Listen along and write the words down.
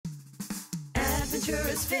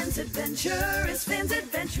Adventurous fins, adventurous fins,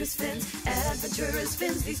 adventurous fins. Adventurous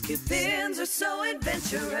fins, these cute fins are so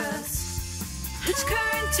adventurous. Each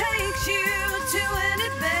current takes you to an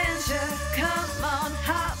adventure. Come on,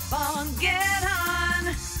 hop on, get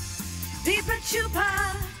on. Biba,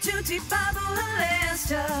 Chupa, Tuti, Babu and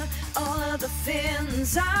Alesta, all of the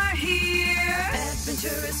fins are here.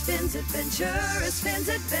 Adventurous fins, adventurous fins,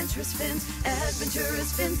 adventurous fins.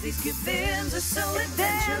 Adventurous fins, these cute fins are so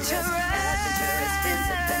adventurous. Adventurous fins,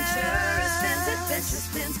 adventurous fins, adventurous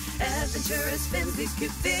fins. Adventurous fins, these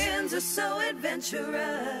cute fins are so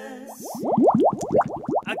adventurous.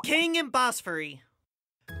 A king in Bosphori.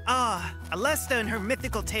 Ah, Alesta and her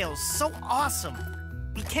mythical tales, so awesome.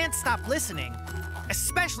 We can't stop listening,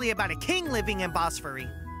 especially about a king living in Bosphori.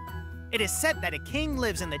 It is said that a king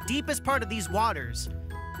lives in the deepest part of these waters.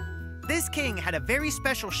 This king had a very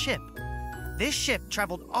special ship. This ship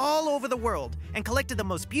traveled all over the world and collected the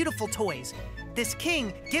most beautiful toys. This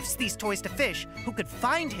king gifts these toys to fish who could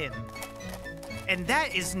find him. And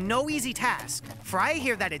that is no easy task, for I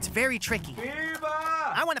hear that it's very tricky. Biba!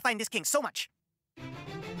 I want to find this king so much.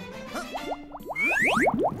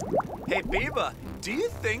 Hey, Biba, do you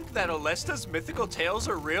think that Alesta's mythical tales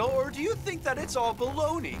are real, or do you think that it's all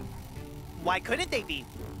baloney? Why couldn't they be?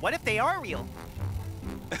 What if they are real?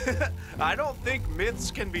 I don't think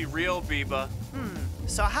myths can be real, Biba.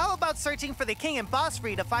 So how about searching for the king in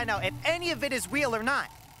Bosphori to find out if any of it is real or not?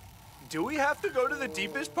 Do we have to go to the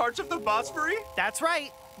deepest parts of the Bosphori? That's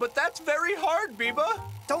right. But that's very hard, Biba.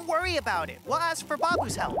 Don't worry about it. We'll ask for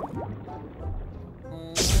Babu's help.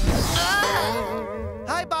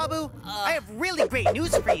 Hi, Babu. I have really great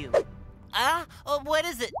news for you. What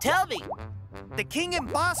is it? Tell me. The king in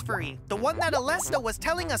Bosphori, the one that Alesta was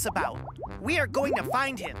telling us about. We are going to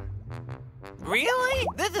find him. Really?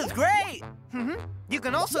 This is great. You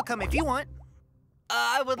can also come if you want.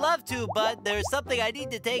 I would love to, but there's something I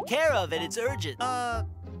need to take care of, and it's urgent.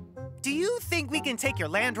 Do you think we can take your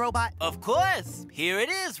land robot? Of course. Here it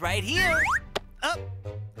is, right here.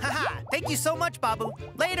 Haha, thank you so much, Babu.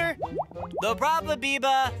 Later. No problem,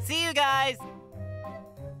 Biba. See you guys.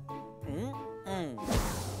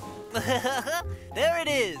 There it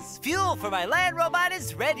is. Fuel for my land robot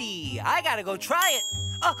is ready. I gotta go try it.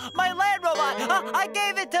 My land robot! I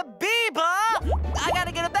gave it to Biba! I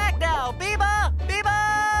gotta get it back now. Biba!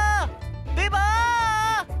 Biba!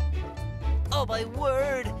 Biba! Oh, my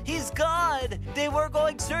word. He's gone. They were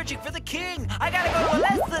going searching for the king. I gotta go to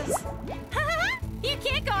Alesta's. You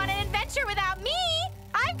can't go on an adventure without me!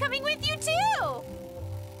 I'm coming with you too!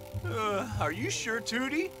 Are you sure,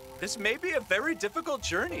 Tuti? This may be a very difficult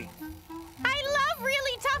journey. I love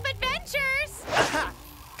really tough adventures!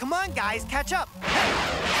 Come on, guys, catch up. What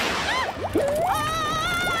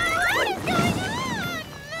is going on?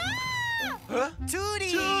 Huh?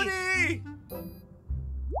 Tuti! Tuti!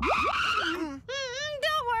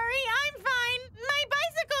 Don't worry, I'm fine. My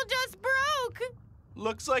bicycle just broke.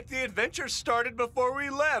 Looks like the adventure started before we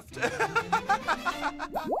left.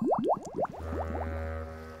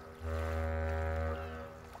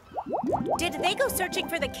 Did they go searching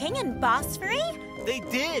for the king in Bosphori? They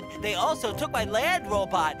did. They also took my land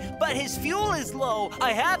robot, but his fuel is low.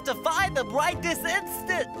 I have to find them right this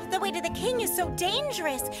instant. The way to the king is so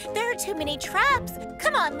dangerous. There are too many traps.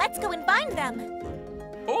 Come on, let's go and find them.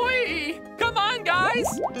 Oi! Come on, guys!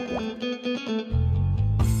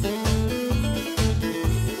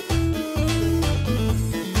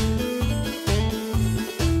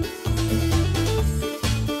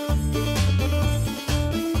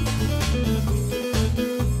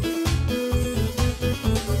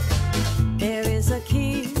 There is a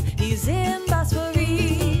king, he's in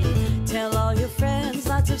Bosphori. Tell all your friends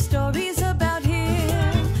lots of stories about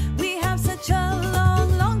him. We have such a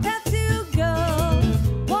long, long path to go.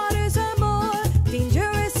 Waters are more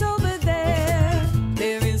dangerous over there.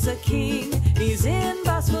 There is a king, he's in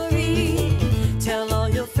Bosphori. Tell all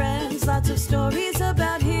your friends lots of stories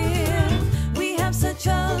about him. We have such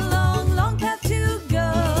a long, long path to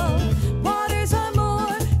go. Waters are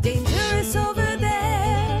more dangerous over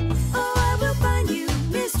there. Oh, I will find you,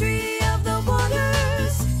 mystery of the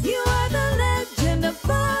waters. You are the legend of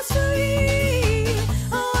Bosphori.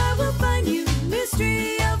 Oh, I will find you,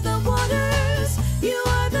 mystery of the waters. You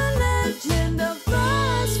are the legend of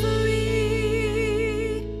Bosphori.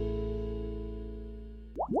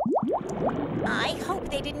 I hope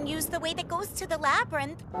they didn't use the way that goes to the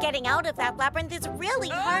labyrinth. Getting out of that labyrinth is really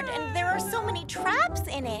hard, and there are so many traps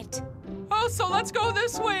in it. Oh, so let's go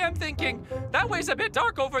this way, I'm thinking. That way's a bit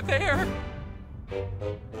dark over there.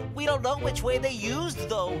 We don't know which way they used,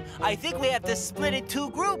 though. I think we have to split in two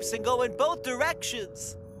groups and go in both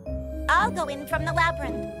directions. I'll go in from the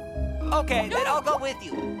labyrinth. Okay, then I'll go with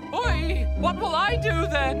you. Oi, what will I do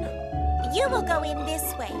then? You will go in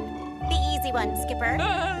this way. The easy one, Skipper.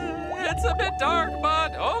 It's a bit dark,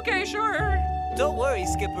 but okay, sure. Don't worry,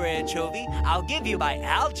 Skipper Anchovy. I'll give you my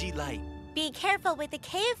algae light. Be careful with the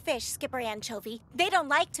cave fish, Skipper Anchovy. They don't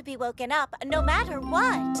like to be woken up, no matter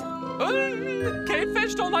what. Cave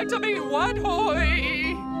fish don't like to be what,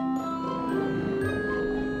 hoy?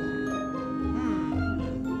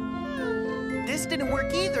 This didn't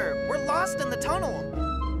work either. We're lost in the tunnel.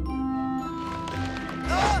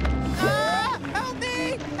 Help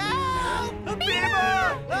me! Help!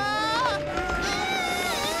 Biba!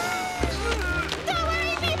 Don't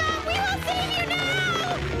worry, Biba! We will save you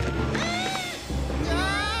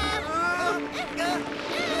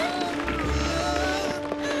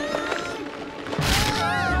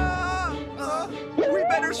We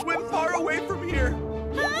better swim far away from here.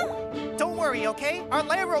 Don't worry, okay? Our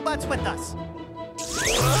land robot's with us.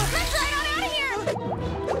 Let's ride on out of here!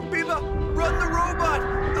 Biba, run the robot!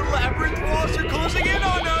 The labyrinth walls are closing in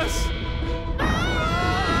on us!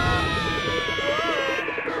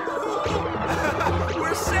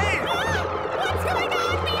 We're safe! What's going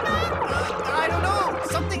on, Biba? I don't know.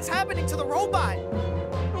 Something's happening to the robot.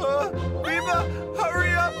 Biba,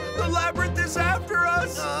 hurry up! The labyrinth is after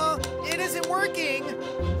us! It isn't working.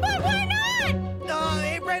 But why not?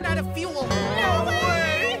 It ran out of fuel. No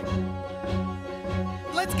way!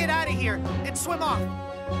 Let's get out of here and swim off.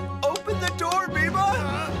 Open the door, Biba!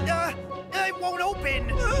 It won't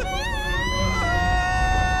open.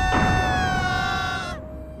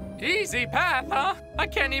 Easy path, huh? I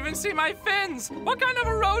can't even see my fins. What kind of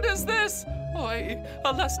a road is this? Oi,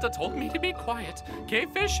 Alesta told me to be quiet.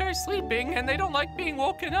 Cave fish are sleeping and they don't like being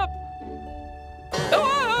woken up.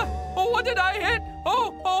 Ah! Oh, what did I hit?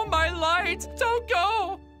 Oh, my light. Don't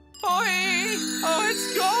go. Oi! Oh,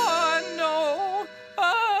 it's gone. No.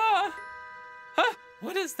 Huh?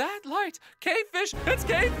 What is that light? Cave fish. It's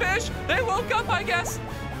cave fish. They woke up, I guess.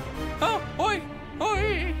 Oh, oi.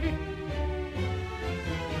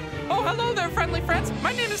 Oh, hello there, friendly friends.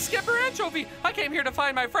 My name is Skipper Anchovy. I came here to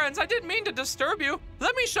find my friends. I didn't mean to disturb you.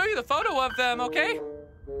 Let me show you the photo of them, okay?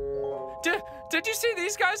 Did you see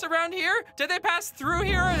these guys around here? Did they pass through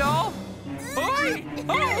here at all? Oi!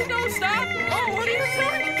 Oh, no, stop! Oh, what are you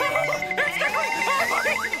doing?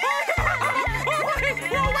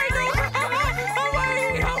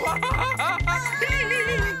 Oh, it's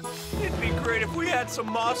tickling! It'd be great if we had some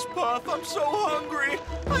moss puff. I'm so hungry.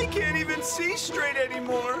 I can't even see straight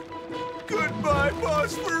anymore. Goodbye,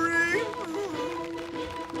 Bosphori.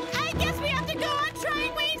 I guess we have to go on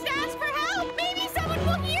trying ways to ask for help. Maybe someone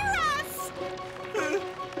will hear us.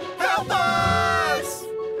 Help us!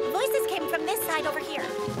 Voices came from this side over here.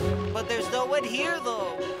 But there's no one here,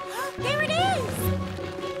 though. There it is!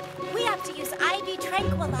 We have to use IV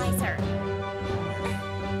tranquilizer.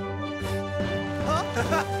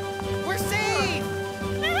 We're safe!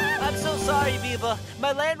 I'm so sorry, Biba.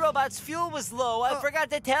 My land robot's fuel was low. I forgot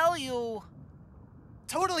to tell you.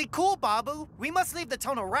 Totally cool, Babu. We must leave the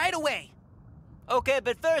tunnel right away. Okay,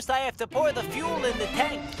 but first I have to pour the fuel in the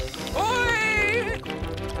tank. Oi!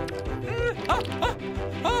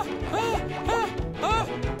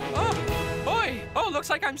 Oi! Oh, looks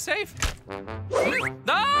like I'm safe.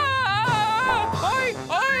 Ah! Oi!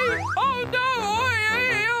 Oh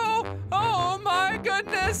no! Oh my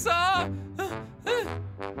goodness!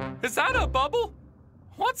 Is that a bubble?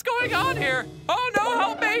 What's going on here? Oh no!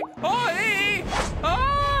 Help me! Oi!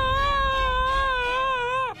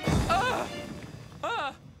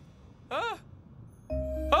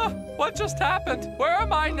 What just happened? Where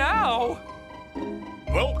am I now?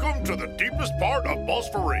 Welcome to the deepest part of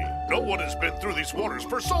Bosphori. No one has been through these waters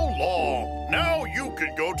for so long. Now you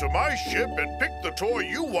can go to my ship and pick the toy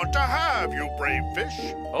you want to have, you brave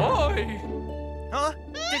fish. Oi! Huh?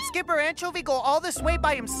 Did Skipper Anchovy go all this way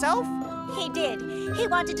by himself? He did. He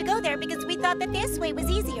wanted to go there because we thought that this way was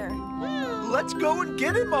easier. Let's go and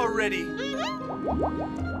get him already.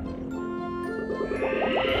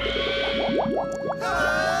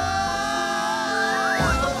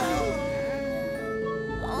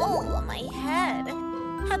 Oh, my head.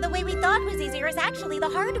 How the way we thought was easier is actually the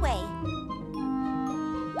hard way.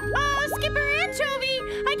 Oh, Skipper Anchovy!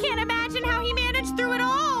 I can't imagine how he managed through it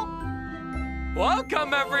all.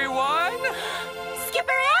 Welcome, everyone!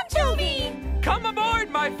 Skipper Anchovy! Come aboard,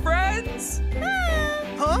 my friends!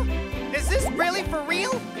 Huh? Is this really for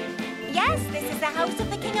real? Yes, this is the house of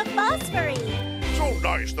the King of Bosphori. So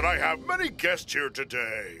nice that I have many guests here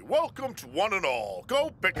today. Welcome to one and all.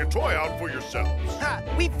 Go pick a toy out for yourselves. Ha!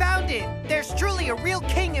 We found it! There's truly a real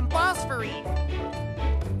king in Bosphori!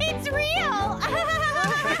 It's real!